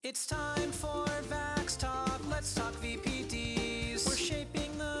It's time for Vax Talk. Let's talk VPDs. We're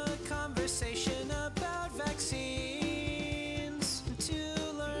shaping the conversation about vaccines. To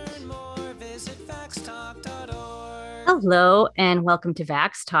learn more, visit vaxtalk.org. Hello, and welcome to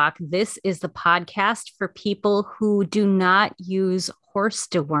Vax Talk. This is the podcast for people who do not use horse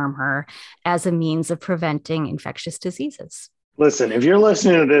dewormer as a means of preventing infectious diseases. Listen, if you're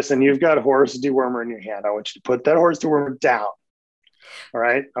listening to this and you've got a horse dewormer in your hand, I want you to put that horse dewormer down. All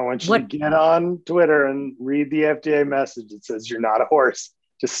right. I want you to get on Twitter and read the FDA message that says you're not a horse.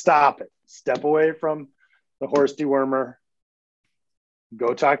 Just stop it. Step away from the horse dewormer.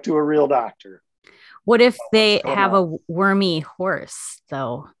 Go talk to a real doctor. What if they have a wormy horse,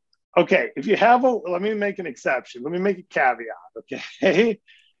 though? Okay. If you have let me make an exception. Let me make a caveat. Okay.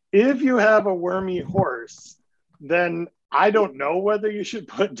 If you have a wormy horse, then I don't know whether you should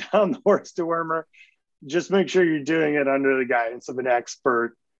put down the horse dewormer. Just make sure you're doing it under the guidance of an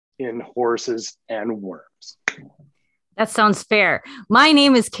expert in horses and worms. That sounds fair. My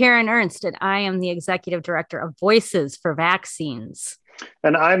name is Karen Ernst, and I am the Executive Director of Voices for Vaccines.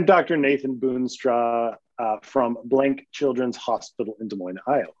 And I'm Dr. Nathan Boonstra from Blank Children's Hospital in Des Moines,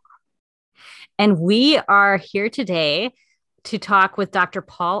 Iowa. And we are here today to talk with Dr.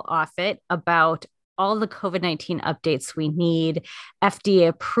 Paul Offit about all the COVID-19 updates we need, FDA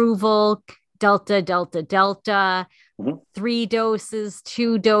approval, Delta, 3 doses,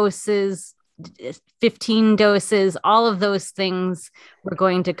 2 doses, 15 doses, all of those things we're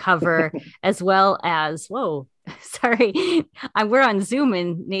going to cover, as well as, we're on Zoom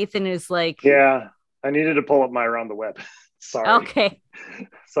and Nathan is like. Yeah, I needed to pull up my around the web. Sorry. Okay.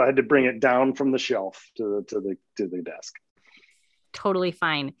 So I had to bring it down from the shelf to the desk. Totally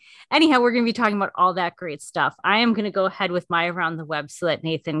fine. Anyhow, we're going to be talking about all that great stuff. I am going to go ahead with my around the web so that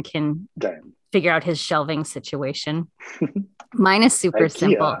Nathan can figure out his shelving situation. Mine is super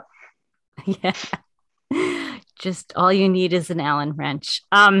simple. Yeah. Just all you need is an Allen wrench.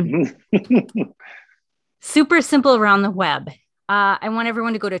 Super simple around the web. I want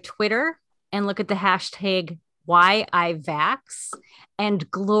everyone to go to Twitter and look at the hashtag WhyIVax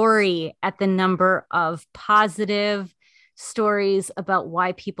and glory at the number of positive stories about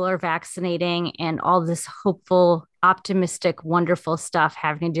why people are vaccinating and all this hopeful, optimistic, wonderful stuff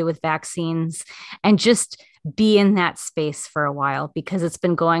having to do with vaccines, and just be in that space for a while because it's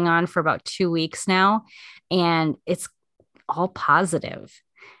been going on for about 2 weeks now and it's all positive.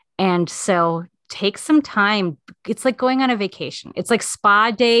 And so take some time. It's like going on a vacation. It's like spa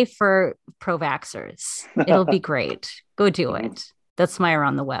day for pro-vaxxers. It'll be great. Go do it. That's my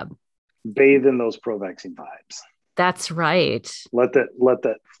around the web. Bathe in those pro-vaccine vibes. That's right. Let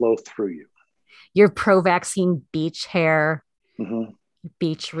that flow through you. Your pro-vaccine beach hair,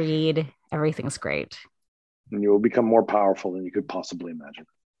 beach read, everything's great. And you will become more powerful than you could possibly imagine.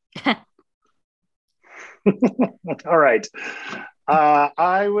 All right.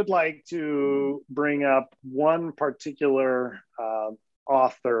 I would like to bring up one particular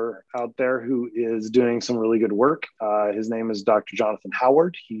author out there who is doing some really good work. His name is Dr. Jonathan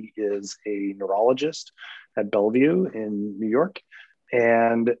Howard. He is a neurologist at Bellevue in New York.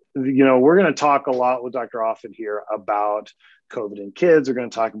 And, we're going to talk a lot with Dr. Offit here about COVID in kids. We're going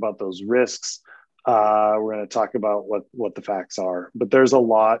to talk about those risks. We're going to talk about what the facts are. But there's a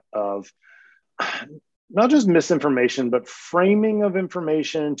lot of not just misinformation, but framing of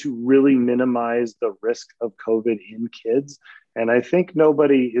information to really minimize the risk of COVID in kids. And I think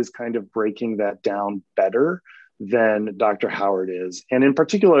nobody is kind of breaking that down better than Dr. Howard is. And in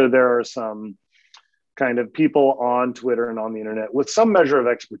particular, there are some kind of people on Twitter and on the internet with some measure of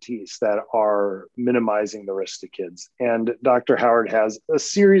expertise that are minimizing the risk to kids. And Dr. Howard has a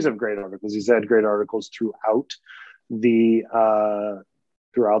series of great articles. He's had great articles throughout the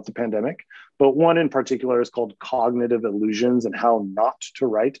pandemic, but one in particular is called Cognitive Illusions and How Not to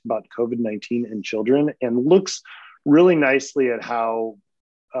Write About COVID-19 in Children, and looks really nicely at how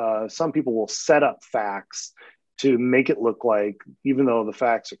some people will set up facts to make it look like, even though the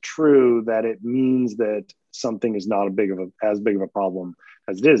facts are true, that it means that something is not as big of a problem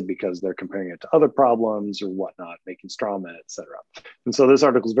as it is because they're comparing it to other problems or whatnot, making straw men, et cetera. And so this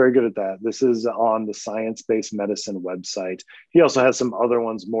article is very good at that. This is on the Science-Based Medicine website. He also has some other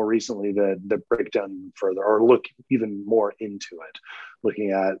ones more recently that break down further or look even more into it, looking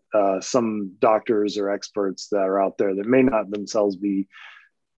at some doctors or experts that are out there that may not themselves be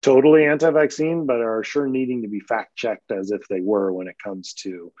totally anti-vaccine, but are sure needing to be fact-checked as if they were when it comes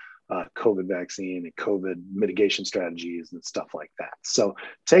to COVID vaccine and COVID mitigation strategies and stuff like that. So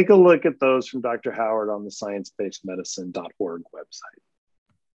take a look at those from Dr. Howard on the sciencebasedmedicine.org website.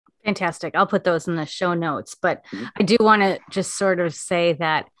 Fantastic. I'll put those in the show notes. But Mhm. I do want to just sort of say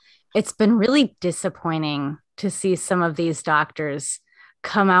that it's been really disappointing to see some of these doctors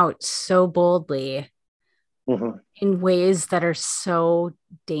come out so boldly Mhm. in ways that are so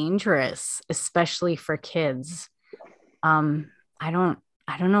dangerous, especially for kids. Um, I don't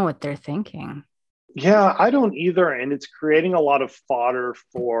I don't know what they're thinking. Yeah, I don't either. And it's creating a lot of fodder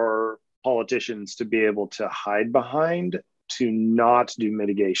for politicians to be able to hide behind to not do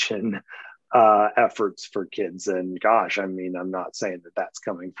mitigation efforts for kids. And gosh, I mean, I'm not saying that that's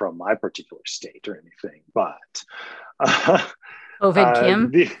coming from my particular state or anything, but uh, COVID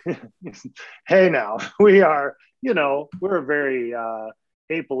Kim. the, hey, now we are, we're a very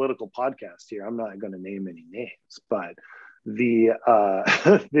apolitical podcast here. I'm not going to name any names, but the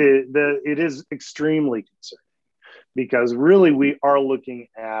it is extremely concerning because really we are looking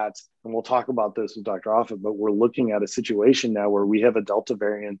at, and we'll talk about this with Dr. Offit, but we're looking at a situation now where we have a Delta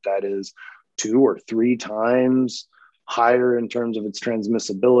variant that is 2 or 3 times higher in terms of its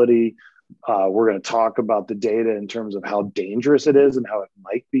transmissibility. We're going to talk about the data in terms of how dangerous it is and how it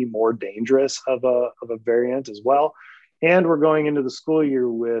might be more dangerous of a variant as well. And we're going into the school year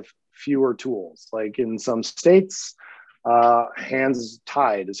with fewer tools. Like in some states, hands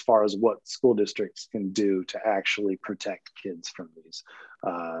tied as far as what school districts can do to actually protect kids from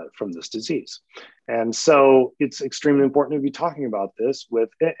this disease. And so it's extremely important to be talking about this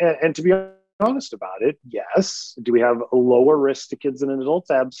and to be honest about it. Yes. Do we have a lower risk to kids than adults?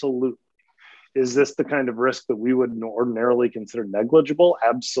 Absolutely. Is this the kind of risk that we would ordinarily consider negligible?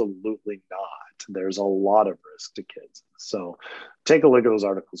 Absolutely not. There's a lot of risk to kids. So take a look at those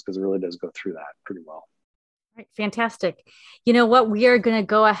articles because it really does go through that pretty well. Right, fantastic. You know what? We are going to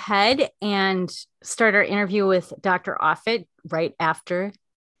go ahead and start our interview with Dr. Offit right after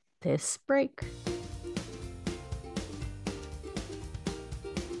this break.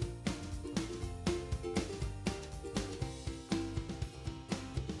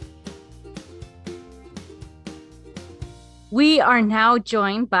 We are now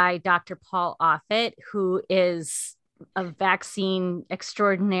joined by Dr. Paul Offit, who is a vaccine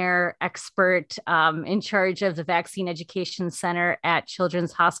extraordinaire expert in charge of the Vaccine Education Center at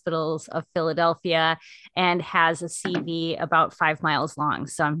Children's Hospitals of Philadelphia and has a CV about 5 miles long.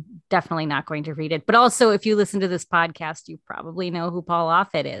 So I'm definitely not going to read it. But also, if you listen to this podcast, you probably know who Paul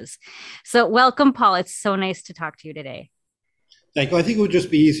Offit is. So welcome, Paul. It's so nice to talk to you today. Thank you. I think it would just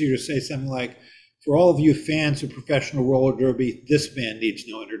be easier to say something like, for all of you fans of professional roller derby, this man needs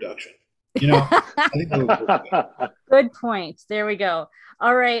no introduction. I think that would Good point. There we go.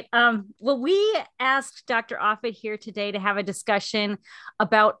 All right. Well, we asked Dr. Offit here today to have a discussion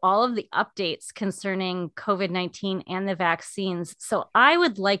about all of the updates concerning COVID-19 and the vaccines. So I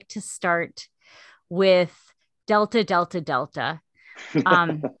would like to start with Delta.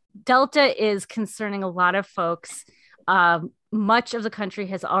 Delta is concerning a lot of folks. Much of the country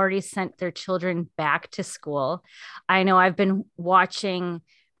has already sent their children back to school. I know I've been watching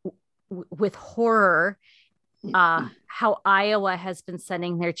with horror how Iowa has been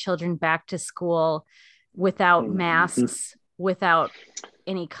sending their children back to school without masks, without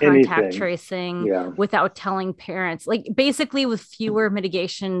any contact tracing, without telling parents, like basically with fewer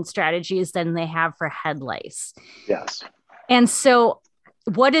mitigation strategies than they have for head lice. Yes. And so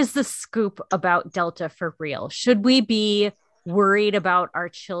what is the scoop about Delta for real? Should we be worried about our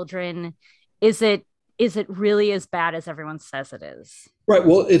children? Is it really as bad as everyone says it is? Right.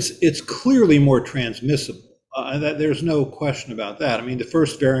 Well, it's clearly more transmissible. There's no question about that. I mean, the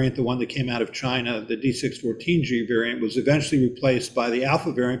first variant, the one that came out of China, the D614G variant, was eventually replaced by the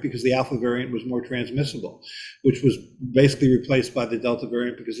Alpha variant because the Alpha variant was more transmissible, which was basically replaced by the Delta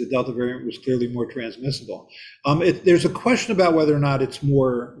variant because the Delta variant was clearly more transmissible. There's a question about whether or not it's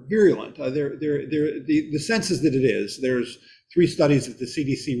more virulent. The sense is that it is. There's 3 studies that the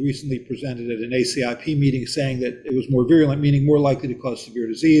CDC recently presented at an ACIP meeting saying that it was more virulent, meaning more likely to cause severe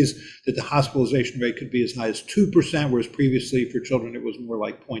disease, that the hospitalization rate could be as high as 2%, whereas previously for children it was more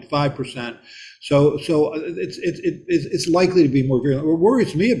like 0.5%. So it's likely to be more virulent. What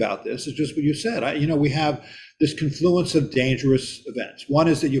worries me about this is just what you said. We have this confluence of dangerous events. One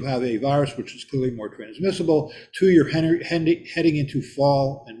is that you have a virus which is clearly more transmissible. 2, you're heading into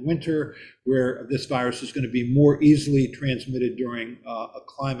fall and winter, where this virus is going to be more easily transmitted during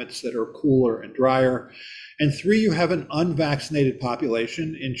climates that are cooler and drier. And 3, you have an unvaccinated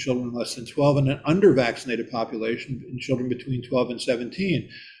population in children less than 12 and an undervaccinated population in children between 12 and 17.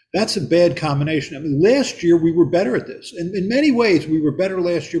 That's a bad combination. I mean, last year we were better at this. And in many ways, we were better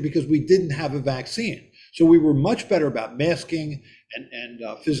last year because we didn't have a vaccine. So we were much better about masking and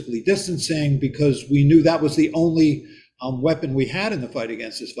physically distancing because we knew that was the only weapon we had in the fight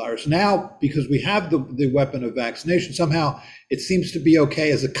against this virus. Now, because we have the weapon of vaccination, somehow it seems to be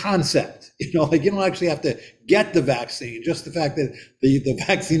okay as a concept. Like you don't actually have to get the vaccine. Just the fact that the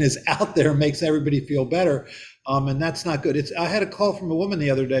vaccine is out there makes everybody feel better. And that's not good. I had a call from a woman the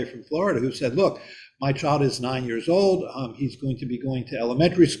other day from Florida who said, look, my child is 9 years old. He's going to be going to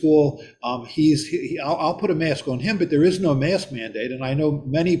elementary school. I'll put a mask on him, but there is no mask mandate. And I know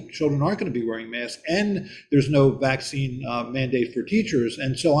many children aren't going to be wearing masks, and there's no vaccine mandate for teachers.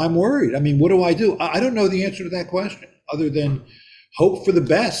 And so I'm worried. I mean, what do? I don't know the answer to that question other than hope for the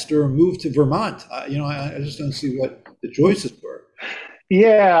best or move to Vermont. I just don't see what the choices were.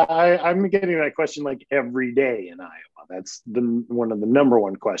 Yeah, I'm getting that question like every day in Iowa. That's one of the number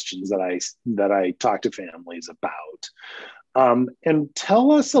one questions that I talk to families about. And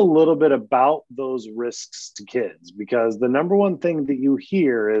tell us a little bit about those risks to kids, because the number one thing that you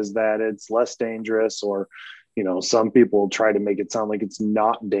hear is that it's less dangerous, or some people try to make it sound like it's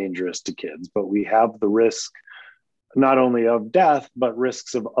not dangerous to kids, but we have the risk not only of death, but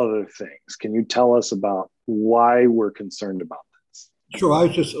risks of other things. Can you tell us about why we're concerned about this? Sure. I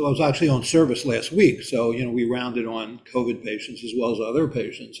was actually on service last week. So, we rounded on COVID patients as well as other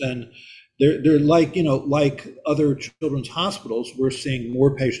patients. And they're like other children's hospitals, we're seeing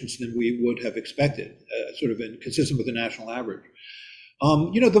more patients than we would have expected, sort of consistent with the national average.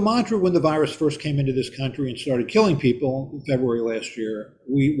 The mantra when the virus first came into this country and started killing people in February last year,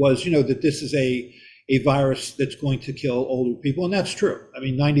 was that this is a virus that's going to kill older people. And that's true. I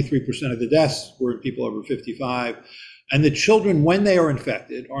mean, 93% of the deaths were in people over 55. And the children, when they are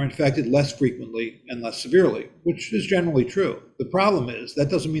infected less frequently and less severely, which is generally true. The problem is that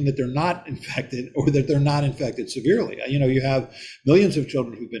doesn't mean that they're not infected or that they're not infected severely. You have millions of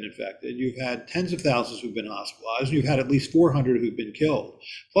children who've been infected. You've had tens of thousands who've been hospitalized. You've had at least 400 who've been killed.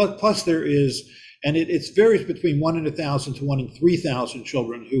 Plus there is, and it varies between 1 in 1,000 to 1 in 3,000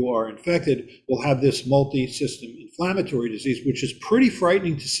 children who are infected will have this multi-system inflammatory disease, which is pretty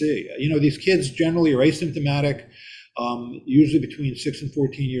frightening to see. These kids generally are asymptomatic, usually between 6 and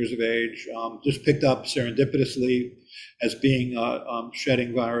 14 years of age, just picked up serendipitously as being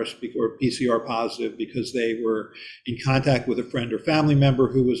shedding virus or PCR positive because they were in contact with a friend or family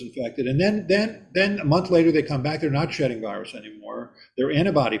member who was infected. And then a month later, they come back, they're not shedding virus anymore. They're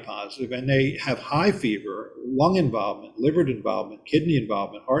antibody positive, and they have high fever, lung involvement, liver involvement, kidney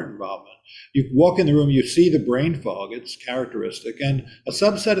involvement, heart involvement. You walk in the room, you see the brain fog. It's characteristic. And a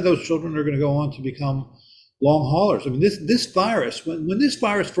subset of those children are going to go on to become long haulers. I mean, this virus, when this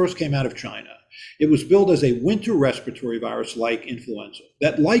virus first came out of China, it was billed as a winter respiratory virus like influenza.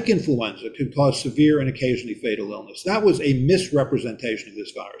 That like influenza could cause severe and occasionally fatal illness. That was a misrepresentation of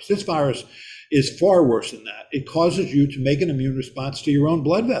this virus. This virus is far worse than that. It causes you to make an immune response to your own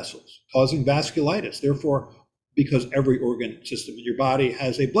blood vessels, causing vasculitis. Therefore, because every organ system in your body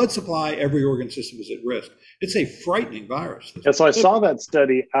has a blood supply, every organ system is at risk. It's a frightening virus. Yeah, so I saw that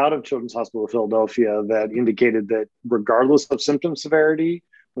study out of Children's Hospital of Philadelphia that indicated that regardless of symptom severity,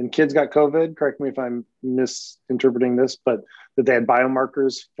 when kids got COVID, correct me if I'm misinterpreting this, but that they had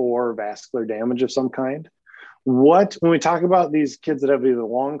biomarkers for vascular damage of some kind. When we talk about these kids that have either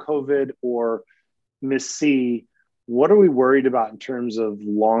long COVID or MIS-C, what are we worried about in terms of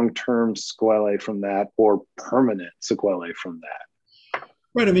long-term sequelae from that or permanent sequelae from that?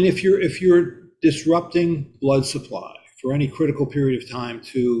 Right. I mean, if you're disrupting blood supply for any critical period of time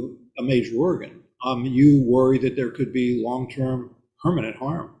to a major organ, you worry that there could be long-term permanent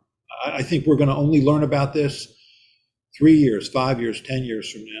harm. I think we're going to only learn about this 3 years, 5 years, 10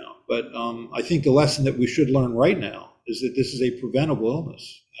 years from now. But I think the lesson that we should learn right now is that this is a preventable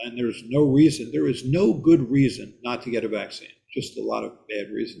illness, and there is no good reason not to get a vaccine, just a lot of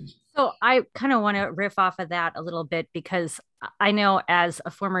bad reasons. So I kind of want to riff off of that a little bit, because I know as a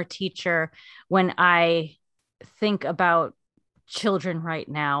former teacher, when I think about children right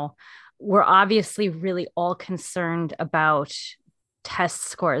now, we're obviously really all concerned about test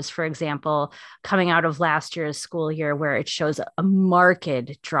scores, for example, coming out of last year's school year, where it shows a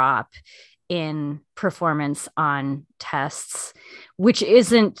marked drop in performance on tests, which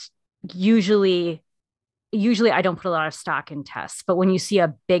isn't usually I don't put a lot of stock in tests, but when you see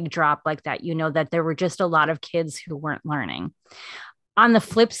a big drop like that, you know that there were just a lot of kids who weren't learning. On the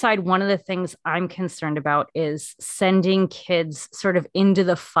flip side, one of the things I'm concerned about is sending kids sort of into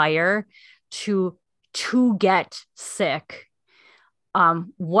the fire to get sick.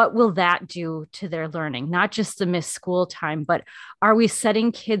 What will that do to their learning? Not just the missed school time, but are we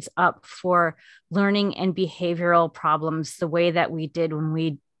setting kids up for learning and behavioral problems the way that we did when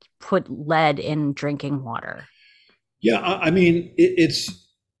we put lead in drinking water? Yeah, I mean, it's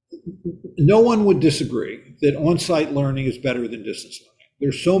no one would disagree that on-site learning is better than distance learning.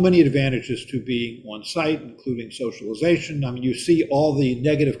 There's so many advantages to being on site, including socialization. I mean, you see all the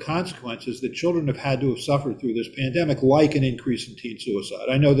negative consequences that children have had to have suffered through this pandemic, like an increase in teen suicide.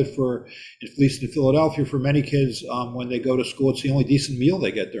 I know that at least in Philadelphia, for many kids, when they go to school, it's the only decent meal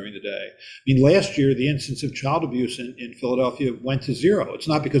they get during the day. I mean, last year, the incidence of child abuse in Philadelphia went to zero. It's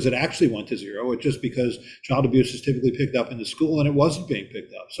not because it actually went to zero. It's just because child abuse is typically picked up in the school and it wasn't being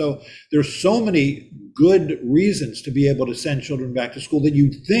picked up. So there's so many good reasons to be able to send children back to school that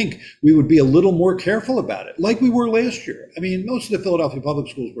you'd think we would be a little more careful about it, like we were last year. I mean, most of the Philadelphia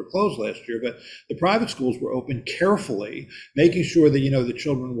public schools were closed last year, but the private schools were open carefully, making sure that, the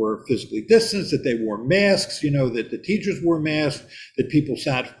children were physically distanced, that they wore masks, that the teachers wore masks, that people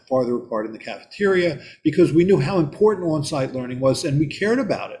sat farther apart in the cafeteria, because we knew how important on-site learning was and we cared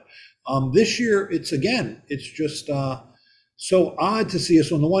about it. This year, it's just so odd to see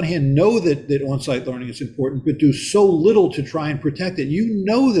us, on the one hand, know that on-site learning is important, but do so little to try and protect it. You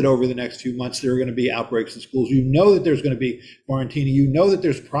know that over the next few months, there are going to be outbreaks in schools. You know that there's going to be quarantining. You know that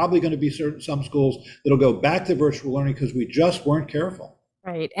there's probably going to be some schools that'll go back to virtual learning because we just weren't careful.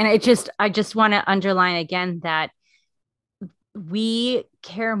 Right. And I just want to underline again that we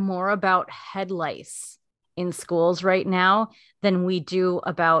care more about head lice in schools right now than we do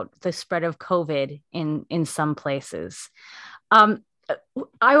about the spread of COVID in some places. I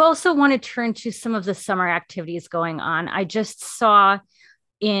also want to turn to some of the summer activities going on. I just saw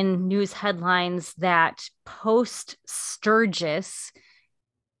in news headlines that post-Sturgis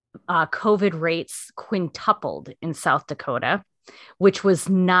COVID rates quintupled in South Dakota, which was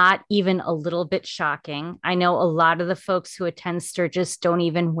not even a little bit shocking. I know a lot of the folks who attend Sturgis don't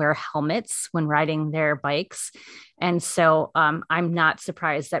even wear helmets when riding their bikes. And so I'm not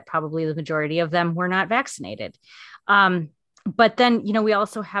surprised that probably the majority of them were not vaccinated. But then, we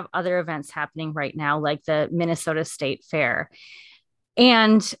also have other events happening right now, like the Minnesota State Fair.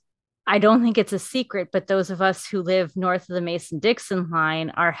 And I don't think it's a secret, but those of us who live north of the Mason-Dixon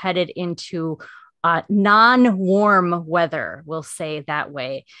line are headed into non-warm weather, we'll say that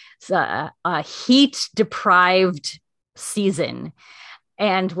way. It's a heat-deprived season,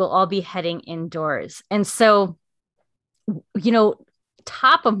 and we'll all be heading indoors. And so,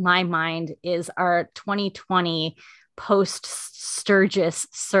 top of my mind is our 2020 post-Sturgis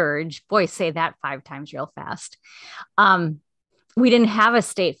surge. Boy, say that 5 times real fast. We didn't have a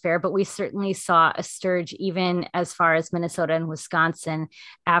state fair, but we certainly saw a surge even as far as Minnesota and Wisconsin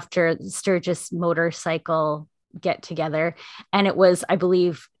after the Sturgis motorcycle get together. And it was, I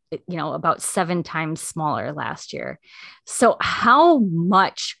believe, about 7 times smaller last year. So how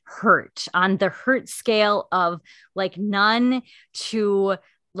much hurt on the hurt scale of like none to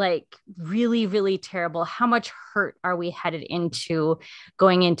like really, really terrible? How much hurt are we headed into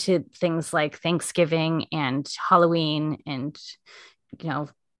going into things like Thanksgiving and Halloween and,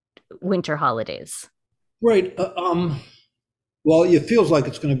 winter holidays? Right. Well, it feels like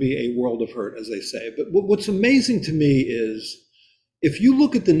it's going to be a world of hurt, as they say. But what's amazing to me is if you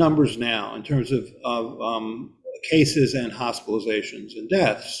look at the numbers now in terms of cases and hospitalizations and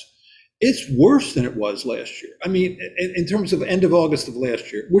deaths, it's worse than it was last year. I mean, in terms of end of August of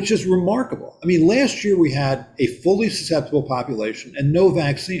last year, which is remarkable. I mean, last year we had a fully susceptible population and no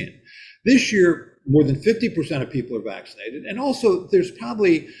vaccine. This year, more than 50% of people are vaccinated. And also there's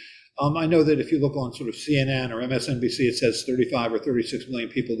probably, I know that if you look on sort of CNN or MSNBC, it says 35 or 36 million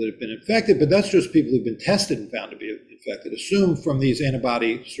people that have been infected, but that's just people who've been tested and found to be infected. Assume from these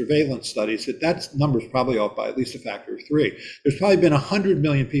antibody surveillance studies that number's probably off by at least a factor of 3. There's probably been 100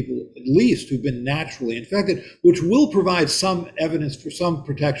 million people at least who've been naturally infected, which will provide some evidence for some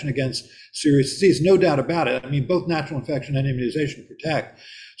protection against serious disease, no doubt about it. I mean, both natural infection and immunization protect.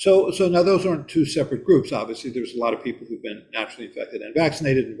 So now those aren't 2 separate groups. Obviously, there's a lot of people who've been naturally infected and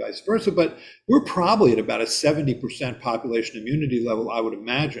vaccinated and vice versa, but we're probably at about a 70% population immunity level, I would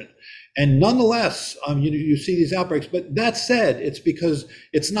imagine. And nonetheless, you see these outbreaks, but that said, it's because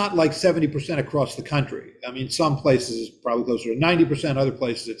it's not like 70% across the country. I mean, some places it's probably closer to 90%, other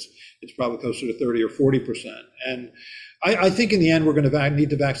places it's probably closer to 30 or 40%. And I think in the end, we're going to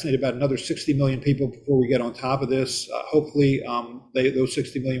need to vaccinate about another 60 million people before we get on top of this. Hopefully, those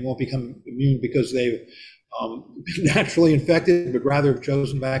 60 million won't become immune because they've been naturally infected, but rather have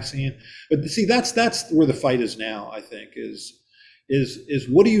chosen vaccine. But see, that's where the fight is now, I think, is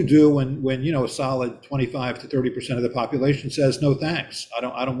what do you do when a solid 25 to 30% of the population says no thanks, I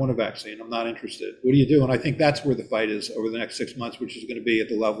don't want a vaccine, I'm not interested. What do you do? And I think that's where the fight is over the next 6 months, which is going to be at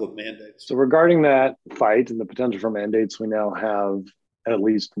the level of mandates. So regarding that fight and the potential for mandates, we now have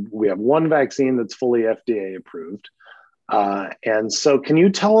we have one vaccine that's fully FDA approved. And so can you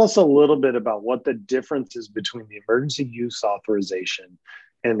tell us a little bit about what the difference is between the emergency use authorization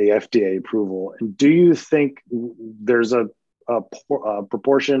and the FDA approval? And do you think there's a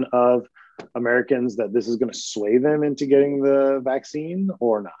proportion of Americans that this is going to sway them into getting the vaccine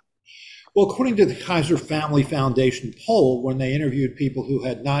or not? Well, according to the Kaiser Family Foundation poll, when they interviewed people who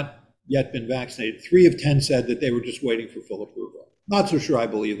had not yet been vaccinated, 3 of 10 said that they were just waiting for full approval. Not so sure I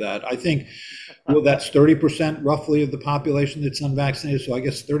believe that. I think that's 30% roughly of the population that's unvaccinated. So I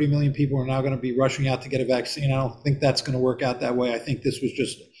guess 30 million people are now going to be rushing out to get a vaccine. I don't think that's going to work out that way. I think this was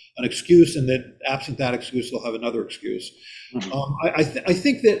just an excuse, and that absent that excuse, they'll have another excuse. I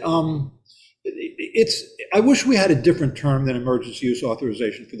think that I wish we had a different term than emergency use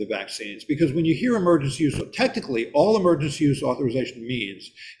authorization for the vaccines, because when you hear emergency use, technically all emergency use authorization means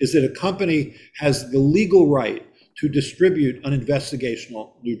is that a company has the legal right to distribute an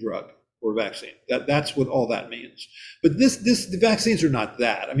investigational new drug or vaccine. That's what all that means. But the vaccines are not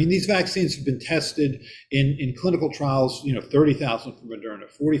that. I mean, these vaccines have been tested in clinical trials, 30,000 for Moderna,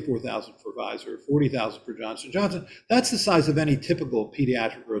 44,000 for Pfizer, 40,000 for Johnson & Johnson. That's the size of any typical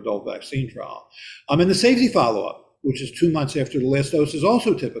pediatric or adult vaccine trial. And the safety follow-up, which is 2 months after the last dose, is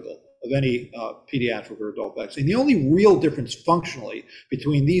also typical of any pediatric or adult vaccine. The only real difference functionally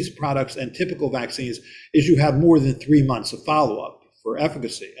between these products and typical vaccines is you have more than 3 months of follow-up for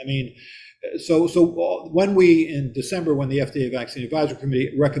efficacy. I mean, so when in December, when the FDA Vaccine Advisory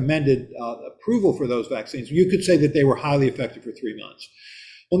Committee recommended approval for those vaccines, you could say that they were highly effective for 3 months.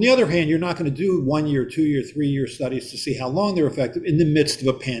 On the other hand, you're not going to do 1 year, 2 year, 3 year studies to see how long they're effective in the midst of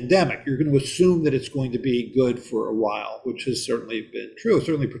a pandemic. You're going to assume that it's going to be good for a while, which has certainly been true.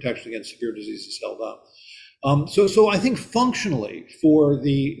 Certainly protection against severe disease is held up. So I think functionally for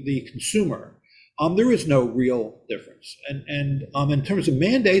the consumer, there is no real difference. And in terms of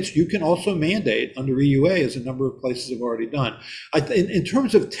mandates, you can also mandate under EUA, as a number of places have already done. In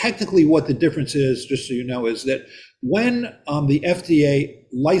terms of technically what the difference is, just so you know, is that when the FDA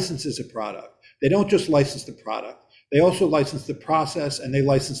licenses a product, they don't just license the product. They also license the process, and they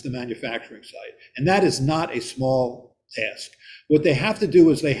license the manufacturing site. And that is not a small task. What they have to do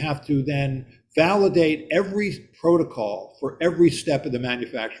is they have to then validate every protocol for every step of the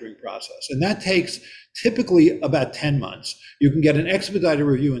manufacturing process. And that takes typically about 10 months. You can get an expedited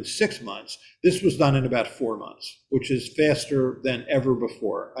review in 6 months. This was done in about 4 months, which is faster than ever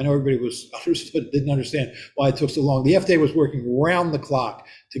before. I know everybody didn't understand why it took so long. The FDA was working round the clock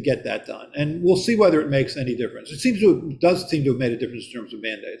to get that done. And we'll see whether it makes any difference. It does seem to have made a difference in terms of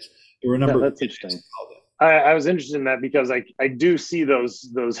mandates. There were a number of interesting. I was interested in that because I do see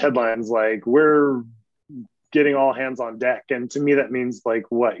those headlines like, we're getting all hands on deck. And to me, that means like,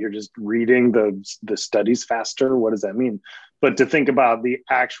 what? You're just reading the studies faster? What does that mean? But to think about the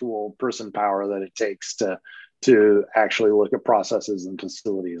actual person power that it takes to actually look at processes and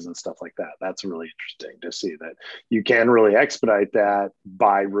facilities and stuff like that, that's really interesting to see that you can really expedite that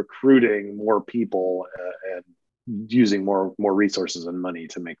by recruiting more people and using more resources and money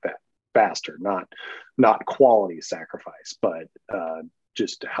to make that faster, not quality sacrifice, but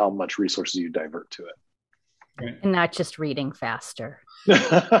just how much resources you divert to it. Right. And not just reading faster.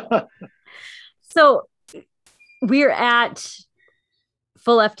 So we're at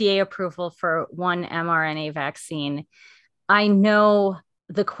full FDA approval for one mRNA vaccine. I know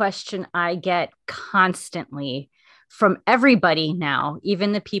the question I get constantly from everybody now,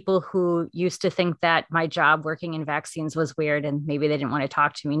 even the people who used to think that my job working in vaccines was weird and maybe they didn't want to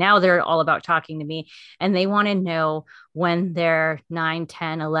talk to me. Now they're all about talking to me, and they want to know when their 9,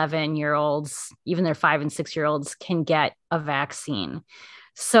 10, 11-year-olds, even their 5 and 6-year-olds can get a vaccine.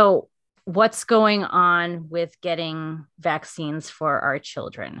 So what's going on with getting vaccines for our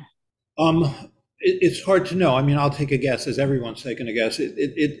children? It's hard to know. I mean, I'll take a guess, as everyone's taking a guess.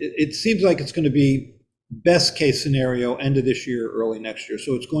 It seems like it's going to be best case scenario, end of this year, early next year.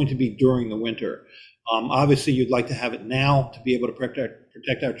 So it's going to be during the winter. Obviously, you'd like to have it now to be able to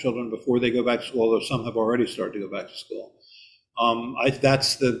protect our children before they go back to school, although some have already started to go back to school.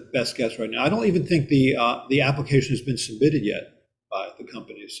 That's the best guess right now. I don't even think the application has been submitted yet by the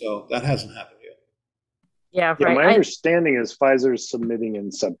company, so that hasn't happened yet. Yeah, right. My understanding is Pfizer's submitting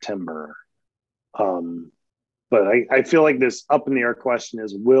in September. But I feel like this up in the air question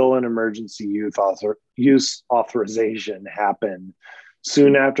is, will an emergency use authorization happen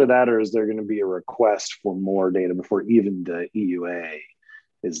soon after that, or is there going to be a request for more data before even the EUA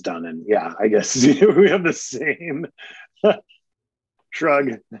is done? And yeah, I guess we have the same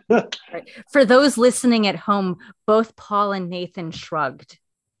shrug. Right. For those listening at home, both Paul and Nathan shrugged.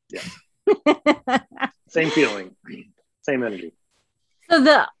 Yeah. Same feeling, same energy. So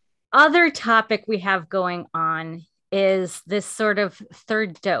the other topic we have going on is this sort of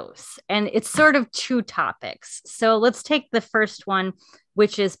third dose, and it's sort of two topics. So let's take the first one,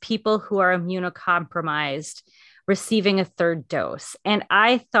 which is people who are immunocompromised receiving a third dose. And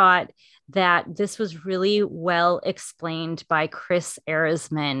I thought that this was really well explained by Chris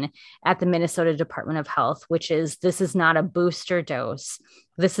Arisman at the Minnesota Department of Health, which is this is not a booster dose.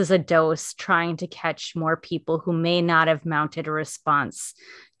 This is a dose trying to catch more people who may not have mounted a response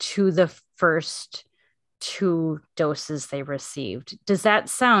to the first two doses they received. Does that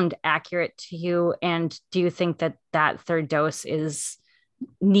sound accurate to you? And do you think that that third dose is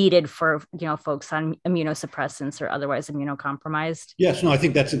needed for, folks on immunosuppressants or otherwise immunocompromised? Yes, no, I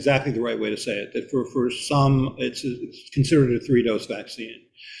think that's exactly the right way to say it. That for some, it's considered a 3-dose vaccine.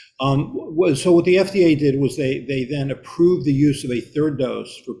 So what the FDA did was they then approved the use of a third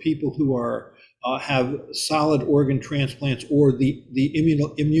dose for people who are have solid organ transplants or the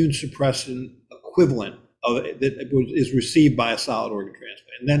immune suppressant equivalent of that is received by a solid organ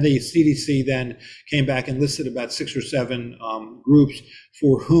transplant. And then the CDC then came back and listed about 6 or 7 groups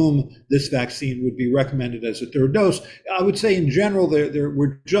for whom this vaccine would be recommended as a third dose. I would say in general,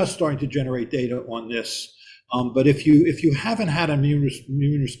 we're just starting to generate data on this. But if you haven't had an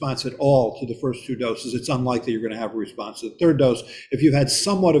immune response at all to the first 2 doses, it's unlikely you're going to have a response to the third dose. If you've had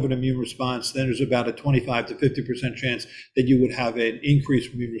somewhat of an immune response, then there's about a 25 to 50% chance that you would have an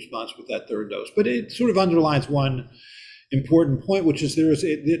increased immune response with that third dose. But it sort of underlines one important point, which is there is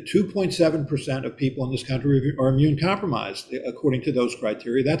 2.7% of people in this country are immune compromised, according to those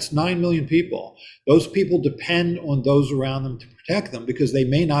criteria. That's 9 million people. Those people depend on those around them to protect them because they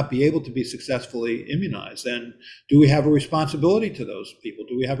may not be able to be successfully immunized. And do we have a responsibility to those people?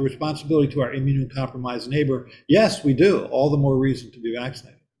 Do we have a responsibility to our immunocompromised neighbor? Yes, we do. All the more reason to be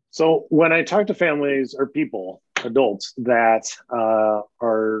vaccinated. So when I talk to families or people, adults that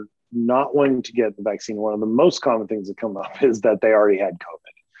are not wanting to get the vaccine, one of the most common things that come up is that they already had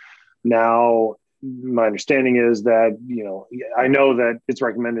COVID. Now, my understanding is that, I know that it's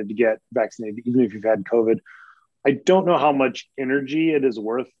recommended to get vaccinated even if you've had COVID. I don't know how much energy it is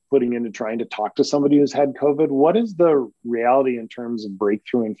worth putting into trying to talk to somebody who's had COVID. What is the reality in terms of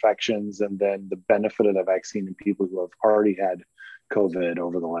breakthrough infections and then the benefit of the vaccine in people who have already had COVID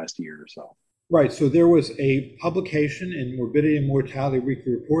over the last year or so? Right. So there was a publication in Morbidity and Mortality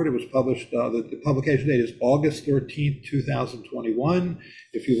Weekly Report. It was published, the publication date is August 13th, 2021.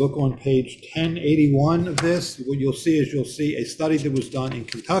 If you look on page 1081 of this, what you'll see a study that was done in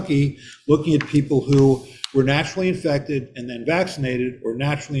Kentucky looking at people who were naturally infected and then vaccinated, or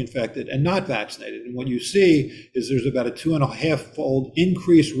naturally infected and not vaccinated. And what you see is there's about a 2.5-fold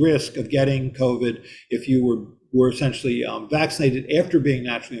increased risk of getting COVID if you were essentially vaccinated after being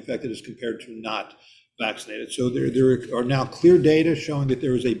naturally infected as compared to not vaccinated. So there are now clear data showing that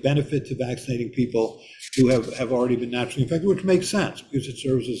there is a benefit to vaccinating people who have already been naturally infected, which makes sense because it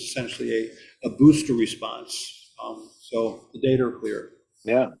serves as essentially a booster response. So the data are clear.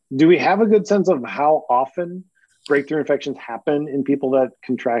 Yeah. Do we have a good sense of how often breakthrough infections happen in people that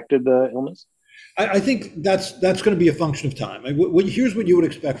contracted the illness? I think that's going to be a function of time. Here's what you would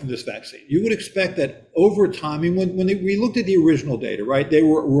expect from this vaccine. You would expect that over time, when we looked at the original data, right, they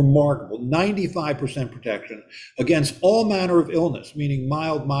were remarkable, 95% protection against all manner of illness, meaning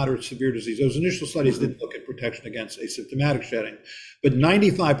mild, moderate, severe disease. Those initial studies didn't look at protection against asymptomatic shedding, but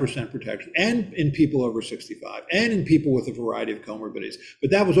 95% protection, and in people over 65, and in people with a variety of comorbidities.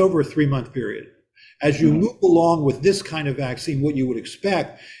 But that was over a 3-month period. As you move along with this kind of vaccine, what you would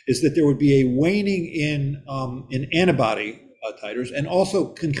expect is that there would be a waning in antibody titers, and also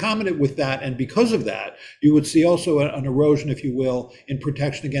concomitant with that, and because of that, you would see also an erosion, if you will, in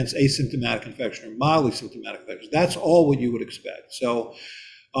protection against asymptomatic infection or mildly symptomatic infection. That's all what you would expect. So,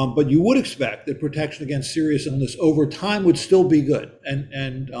 but you would expect that protection against serious illness over time would still be good.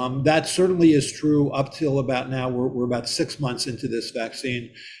 And that certainly is true up till about now. We're about 6 months into this vaccine,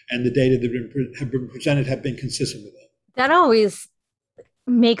 and the data that have been presented have been consistent with it. That always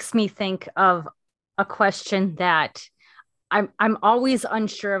makes me think of a question that I'm always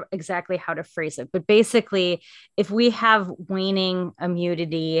unsure of exactly how to phrase it. But basically, if we have waning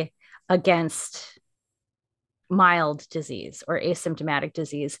immunity against mild disease or asymptomatic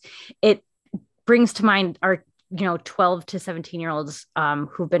disease, it brings to mind our 12 to 17-year-olds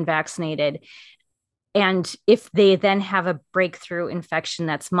who've been vaccinated, and if they then have a breakthrough infection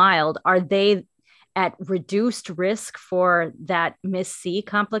that's mild, are they at reduced risk for that Miss C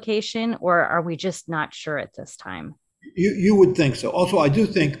complication, or are we just not sure at this time? You would think so. Also, I do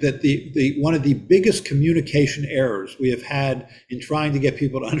think that the one of the biggest communication errors we have had in trying to get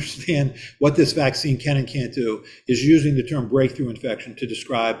people to understand what this vaccine can and can't do is using the term breakthrough infection to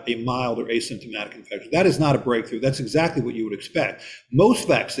describe a mild or asymptomatic infection. That is not a breakthrough. That's exactly what you would expect. Most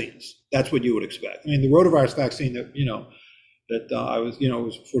vaccines, that's what you would expect. I mean, the rotavirus vaccine that, I was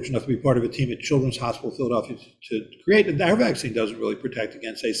fortunate enough to be part of a team at Children's Hospital Philadelphia to create. And our vaccine doesn't really protect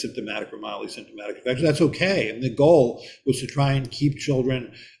against asymptomatic or mildly symptomatic infection. That's okay. And the goal was to try and keep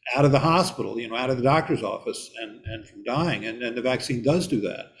children out of the hospital, out of the doctor's office and from dying. And the vaccine does do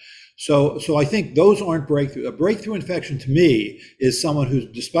that. So I think those aren't breakthrough. A breakthrough infection to me is someone who,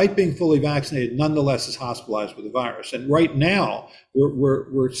 despite being fully vaccinated, nonetheless is hospitalized with the virus. And right now,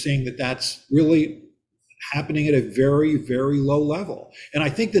 we're seeing that that's really happening at a very, very low level. And I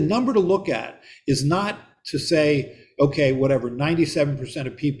think the number to look at is not to say, okay, whatever, 97%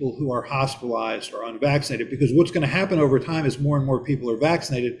 of people who are hospitalized are unvaccinated, because what's going to happen over time is more and more people are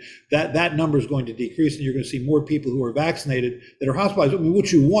vaccinated, that number is going to decrease, and you're going to see more people who are vaccinated that are hospitalized. I mean,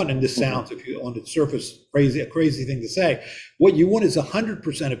 what you want, and this sounds, if you on the surface, a crazy thing to say, what you want is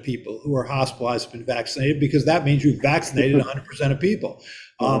 100% of people who are hospitalized have been vaccinated, because that means you've vaccinated 100% of people.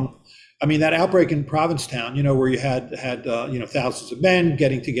 I mean, that outbreak in Provincetown, where you had thousands of men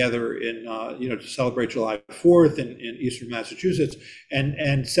getting together in, to celebrate July 4th in eastern Massachusetts, and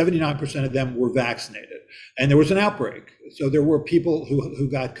 79% of them were vaccinated. And there was an outbreak. So there were people who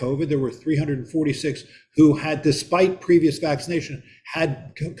got COVID. There were 346 who had, despite previous vaccination,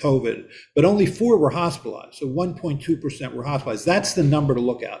 had COVID, but only 4 were hospitalized. So 1.2% were hospitalized. That's the number to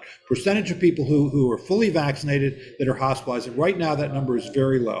look at. Percentage of people who are fully vaccinated that are hospitalized. And right now that number is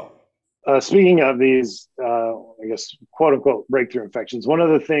very low. Speaking of these, I guess, quote unquote, breakthrough infections, one of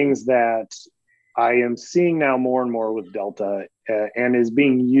the things that I am seeing now more and more with Delta and is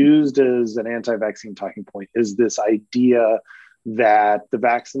being used as an anti-vaccine talking point is this idea that the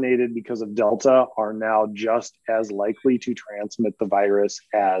vaccinated, because of Delta, are now just as likely to transmit the virus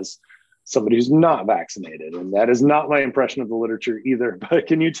as somebody who's not vaccinated. And that is not my impression of the literature either. But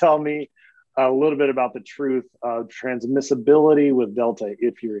can you tell me a little bit about the truth of transmissibility with Delta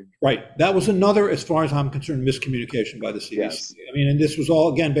if you're in? Right. That was another, as far as I'm concerned, miscommunication by the CDC. Yes. I mean, and this was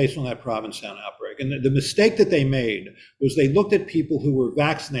all, again, based on that Provincetown outbreak. And the mistake that they made was they looked at people who were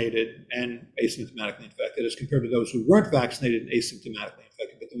vaccinated and asymptomatically infected as compared to those who weren't vaccinated and asymptomatically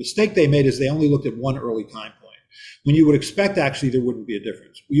infected. But the mistake they made is they only looked at one early time point, when you would expect actually there wouldn't be a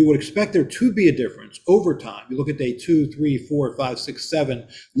difference. You would expect there to be a difference over time. You look at day 2, 3, 4, 5, 6, 7.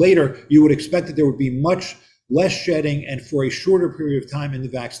 Later, you would expect that there would be much less shedding and for a shorter period of time in the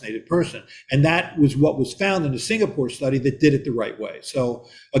vaccinated person. And that was what was found in the Singapore study that did it the right way. So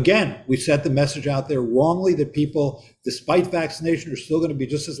again, we set the message out there wrongly that people, despite vaccination, are still going to be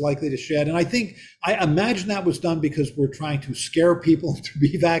just as likely to shed. And I imagine that was done because we're trying to scare people to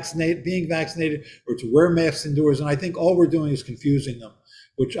be vaccinated, being vaccinated, or to wear masks indoors. And I think all we're doing is confusing them,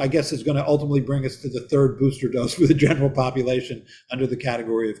 which I guess is going to ultimately bring us to the 3rd booster dose for the general population under the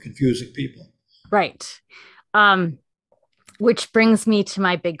category of confusing people. Right. Which brings me to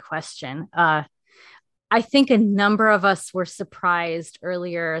my big question. I think a number of us were surprised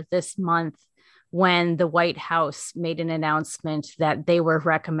earlier this month when the White House made an announcement that they were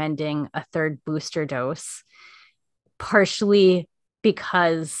recommending a 3rd booster dose, partially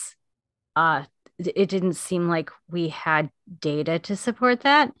because it didn't seem like we had data to support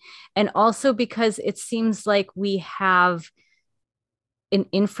that, and also because it seems like we have an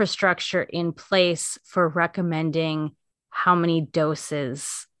infrastructure in place for recommending how many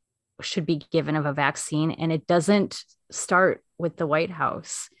doses should be given of a vaccine, and it doesn't start with the White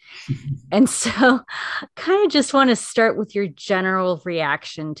House. And so kind of just want to start with your general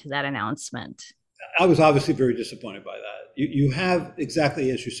reaction to that announcement. I was obviously very disappointed by that. You have, exactly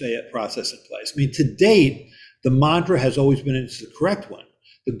as you say, a process in place. I mean, to date, the mantra has always been, and it's the correct one,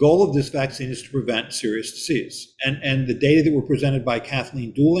 the goal of this vaccine is to prevent serious disease. And the data that were presented by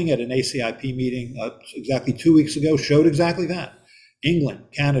Kathleen Dooling at an ACIP meeting exactly 2 weeks ago showed exactly that. England,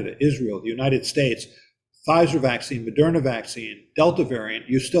 Canada, Israel, the United States, Pfizer vaccine, Moderna vaccine, Delta variant,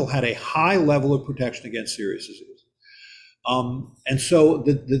 you still had a high level of protection against serious disease. And so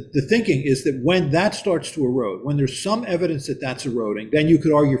the thinking is that when that starts to erode, when there's some evidence that that's eroding, then you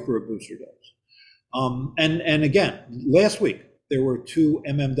could argue for a booster dose. And again, last week, there were 2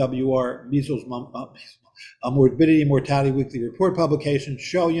 MMWR measles morbidity and mortality weekly report publications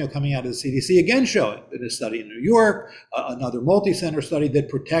coming out of the CDC, again showing in a study in New York, another multi-center study, that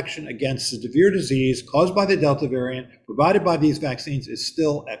protection against severe disease caused by the Delta variant provided by these vaccines is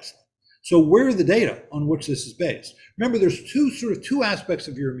still excellent. So where are the data on which this is based? Remember, there's two aspects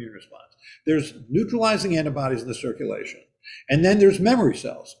of your immune response. There's neutralizing antibodies in the circulation, and then there's memory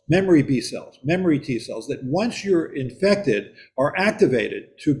cells, memory B cells, memory T cells that once you're infected are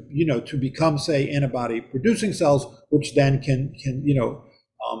activated to become, say, antibody producing cells, which then can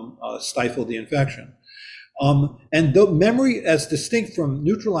stifle the infection. And the memory, as distinct from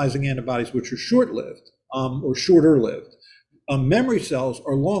neutralizing antibodies, which are short-lived or shorter-lived, memory cells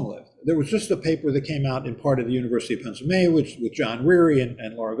are long-lived. There was just a paper that came out in part of the University of Pennsylvania, with John Reary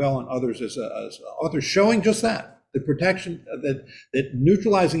and Laura Bell and others as authors, showing just that. The protection that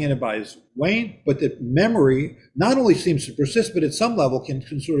neutralizing antibodies wane, but that memory not only seems to persist, but at some level can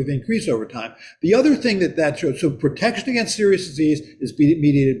sort of increase over time. The other thing that shows, so protection against serious disease is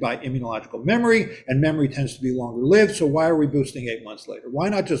mediated by immunological memory, and memory tends to be longer lived. So why are we boosting 8 months later? Why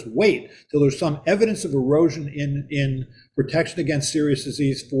not just wait till there's some evidence of erosion in protection against serious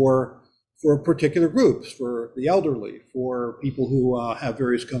disease for particular groups, for the elderly, for people who have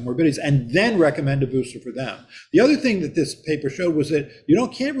various comorbidities, and then recommend a booster for them. The other thing that this paper showed was that you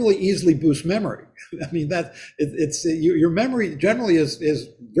can't really easily boost memory. I mean, your memory generally is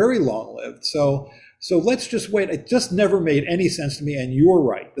very long-lived. So let's just wait. It just never made any sense to me, and you're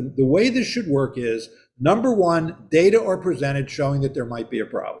right. The way this should work is, number one, data are presented showing that there might be a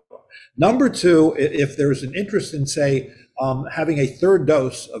problem. Number two, if there's an interest in, say, having a third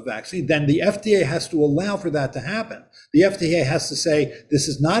dose of vaccine, then the FDA has to allow for that to happen. The FDA has to say, this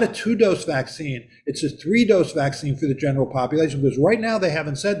is not a 2-dose vaccine, it's a 3-dose vaccine for the general population, because right now they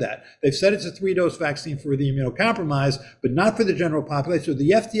haven't said that. They've said it's a 3-dose vaccine for the immunocompromised, but not for the general population. So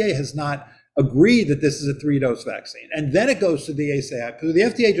the FDA has not agreed that this is a 3-dose vaccine. And then it goes to the ACI. So the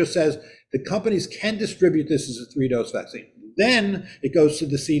FDA just says the companies can distribute this as a 3-dose vaccine. Then it goes to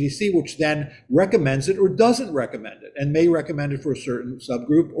the CDC, which then recommends it or doesn't recommend it, and may recommend it for a certain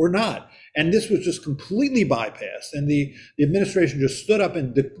subgroup or not. And this was just completely bypassed. And the administration just stood up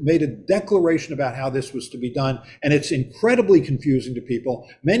and made a declaration about how this was to be done. And it's incredibly confusing to people.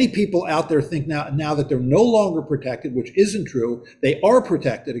 Many people out there think now that they're no longer protected, which isn't true. They are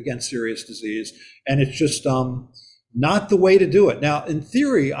protected against serious disease. And it's just not the way to do it. Now, in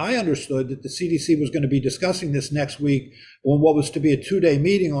theory, I understood that the CDC was going to be discussing this next week on what was to be a 2-day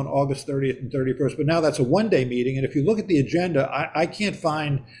meeting on August 30th and 31st, but now that's a 1-day meeting. And if you look at the agenda, I can't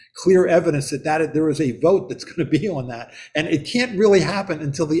find clear evidence that there is a vote that's going to be on that. And it can't really happen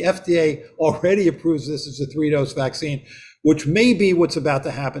until the FDA already approves this as a 3-dose vaccine, which may be what's about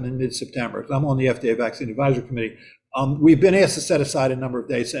to happen in mid-September. I'm on the FDA Vaccine Advisory Committee. We've been asked to set aside a number of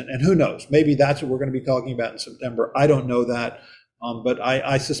days, and who knows, maybe that's what we're going to be talking about in September. I don't know that, but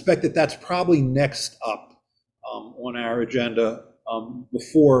I suspect that that's probably next up on our agenda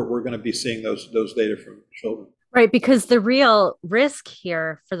before we're going to be seeing those data from children. Right, because the real risk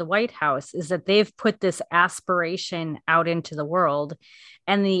here for the White House is that they've put this aspiration out into the world,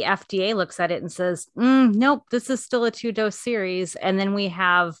 and the FDA looks at it and says, nope, this is still a 2-dose series. And then we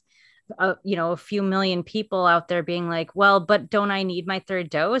have a few million people out there being like, well, but don't I need my 3rd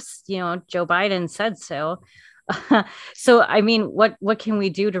dose? Joe Biden said so. So, I mean, what can we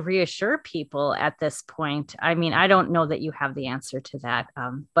do to reassure people at this point? I mean, I don't know that you have the answer to that,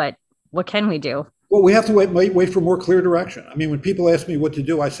 but what can we do? Well, we have to wait for more clear direction. I mean, when people ask me what to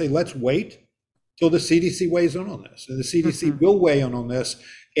do, I say, let's wait till the CDC weighs in on this. And the CDC will weigh in on this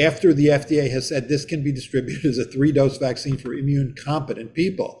after the FDA has said this can be distributed as a 3-dose vaccine for immune competent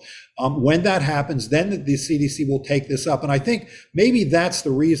people. When that happens, then the CDC will take this up. And I think maybe that's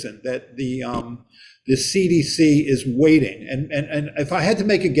the reason that the CDC is waiting. And if I had to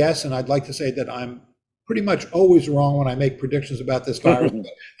make a guess, and I'd like to say that I'm pretty much always wrong when I make predictions about this virus, but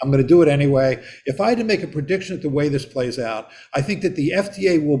I'm going to do it anyway. If I had to make a prediction of the way this plays out, I think that the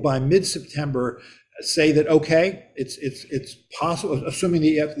FDA will, by mid-September, say that, okay, it's possible, assuming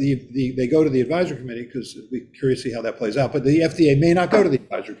they go to the advisory committee, because we're curious to see how that plays out, but the FDA may not go to the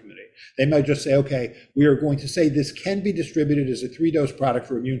advisory committee. They might just say, okay, we are going to say this can be distributed as a 3-dose product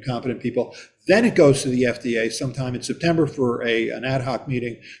for immune competent people. Then it goes to the FDA sometime in September for an ad hoc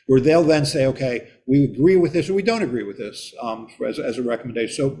meeting, where they'll then say, okay, we agree with this or we don't agree with this as a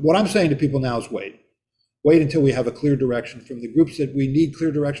recommendation. So what I'm saying to people now is wait until we have a clear direction from the groups that we need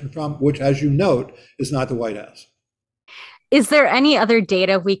clear direction from, which, as you note, is not the White House. Is there any other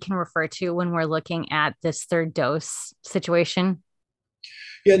data we can refer to when we're looking at this 3rd dose situation?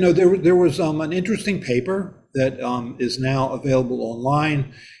 Yeah, no, there was an interesting paper that is now available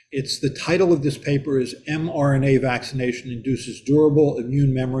online. It's the title of this paper is mRNA Vaccination Induces Durable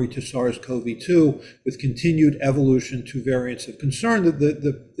Immune Memory to SARS-CoV-2 with Continued Evolution to Variants of Concern.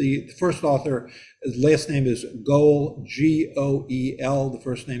 The first author, his last name is Goel, Goel. The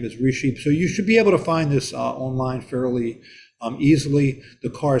first name is Rishi. So you should be able to find this online fairly easily. The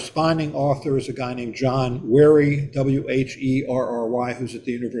corresponding author is a guy named John Wherry, Wherry, who's at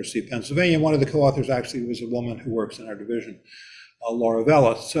the University of Pennsylvania. One of the co-authors actually was a woman who works in our division, Laura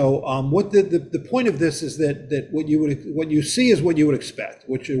Vella. So what the point of this is that what you see is what you would expect,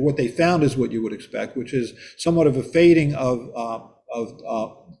 which is what they found is what you would expect, which is somewhat of a fading of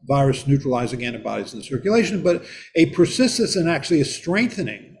virus neutralizing antibodies in the circulation, but a persistence and actually a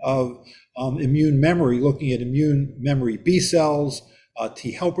strengthening of immune memory, looking at immune memory B cells,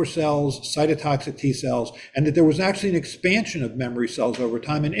 T helper cells, cytotoxic T cells, and that there was actually an expansion of memory cells over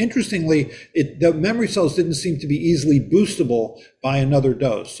time. And interestingly, the memory cells didn't seem to be easily boostable by another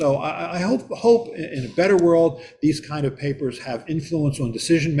dose. So I hope in a better world, these kind of papers have influence on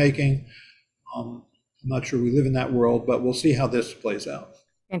decision making. I'm not sure we live in that world, but we'll see how this plays out.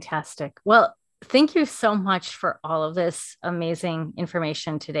 Fantastic. Well, thank you so much for all of this amazing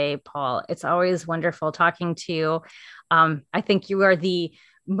information today, Paul. It's always wonderful talking to you. I think you are the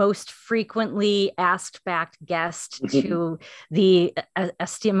most frequently asked back guest to the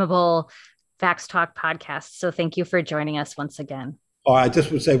estimable Vax Talk podcast. So thank you for joining us once again. Oh, I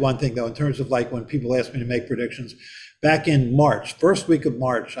just would say one thing, though, in terms of like when people ask me to make predictions. Back in March, first week of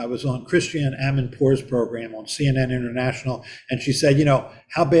March, I was on Christiane Amanpour's program on CNN International, and she said,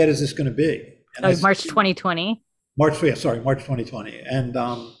 how bad is this going to be? And March 2020? March 2020. And,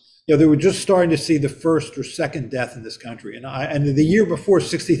 they were just starting to see the first or second death in this country. And the year before,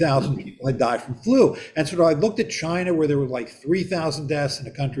 60,000 people had died from flu. And so I looked at China, where there were like 3,000 deaths in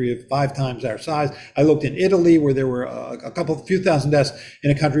a country of 5 times our size. I looked in Italy, where there were a few thousand deaths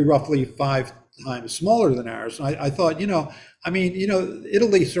in a country roughly 5 times smaller than ours. And I thought,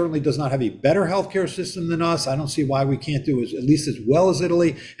 Italy certainly does not have a better healthcare system than us. I don't see why we can't do at least as well as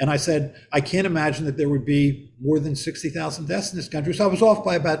Italy. And I said, I can't imagine that there would be more than 60,000 deaths in this country. So I was off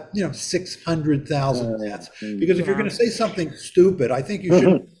by about, 600,000 deaths. Because if you're going to say something stupid, I think you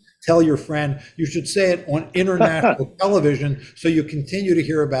should tell your friend, you should say it on international television so you continue to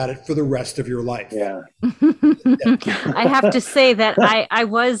hear about it for the rest of your life. Yeah. I have to say that I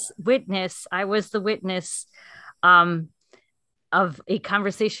was the witness of a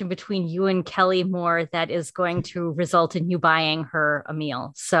conversation between you and Kelly Moore that is going to result in you buying her a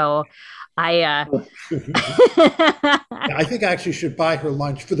meal. So I think I actually should buy her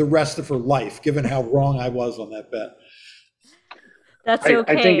lunch for the rest of her life, given how wrong I was on that bet. That's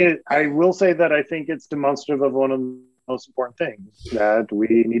okay. I will say that I think it's demonstrative of one of the most important things that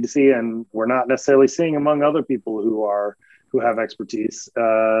we need to see, and we're not necessarily seeing among other people who have expertise,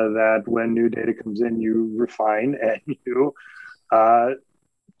 that when new data comes in, you refine and you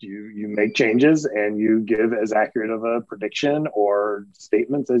make changes and you give as accurate of a prediction or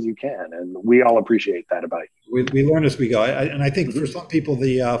statements as you can. And we all appreciate that about you. We learn as we go. And I think for some people,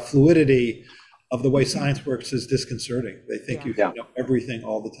 the fluidity of the way science works is disconcerting. They think you know everything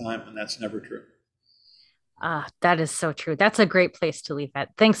all the time, and that's never true. That is so true. That's a great place to leave it.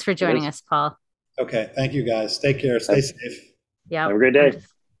 Thanks for joining us, Paul. Okay. Thank you, guys. Take care. Stay safe. Yeah. Have a great day.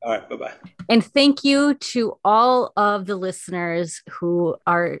 All right. Bye-bye. And thank you to all of the listeners who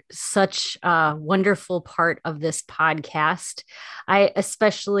are such a wonderful part of this podcast. I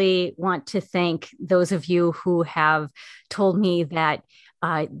especially want to thank those of you who have told me that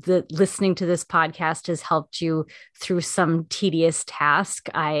the listening to this podcast has helped you through some tedious task.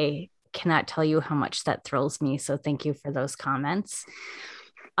 I cannot tell you how much that thrills me. So thank you for those comments.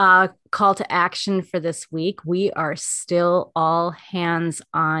 Call to action for this week. We are still all hands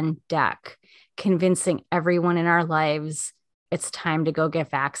on deck, convincing everyone in our lives it's time to go get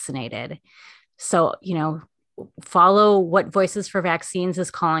vaccinated. So, follow what Voices for Vaccines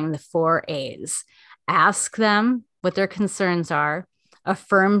is calling the 4 A's. Ask them what their concerns are.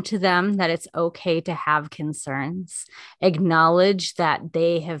 Affirm to them that it's okay to have concerns. Acknowledge that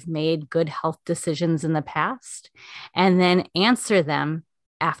they have made good health decisions in the past, and then answer them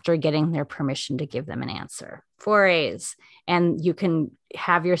after getting their permission to give them an answer. 4 A's. And you can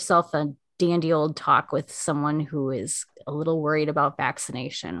have yourself a dandy old talk with someone who is a little worried about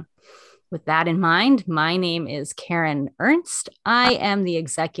vaccination. With that in mind, my name is Karen Ernst. I am the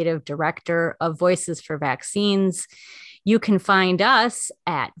Executive Director of Voices for Vaccines. You can find us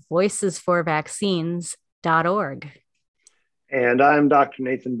at voicesforvaccines.org. And I'm Dr.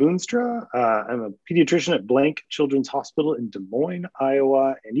 Nathan Boonstra. I'm a pediatrician at Blank Children's Hospital in Des Moines,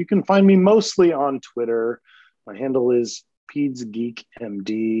 Iowa. And you can find me mostly on Twitter. My handle is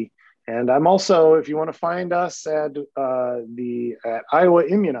PedsGeekMD. And I'm also, if you want to find us at Iowa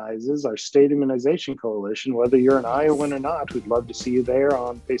Immunizes, our state immunization coalition, whether you're an Iowan or not, we'd love to see you there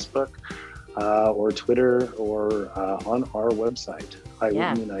on Facebook or Twitter or on our website,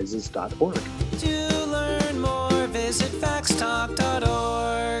 iowaimmunizes.org. To learn more, visit factstalk.org.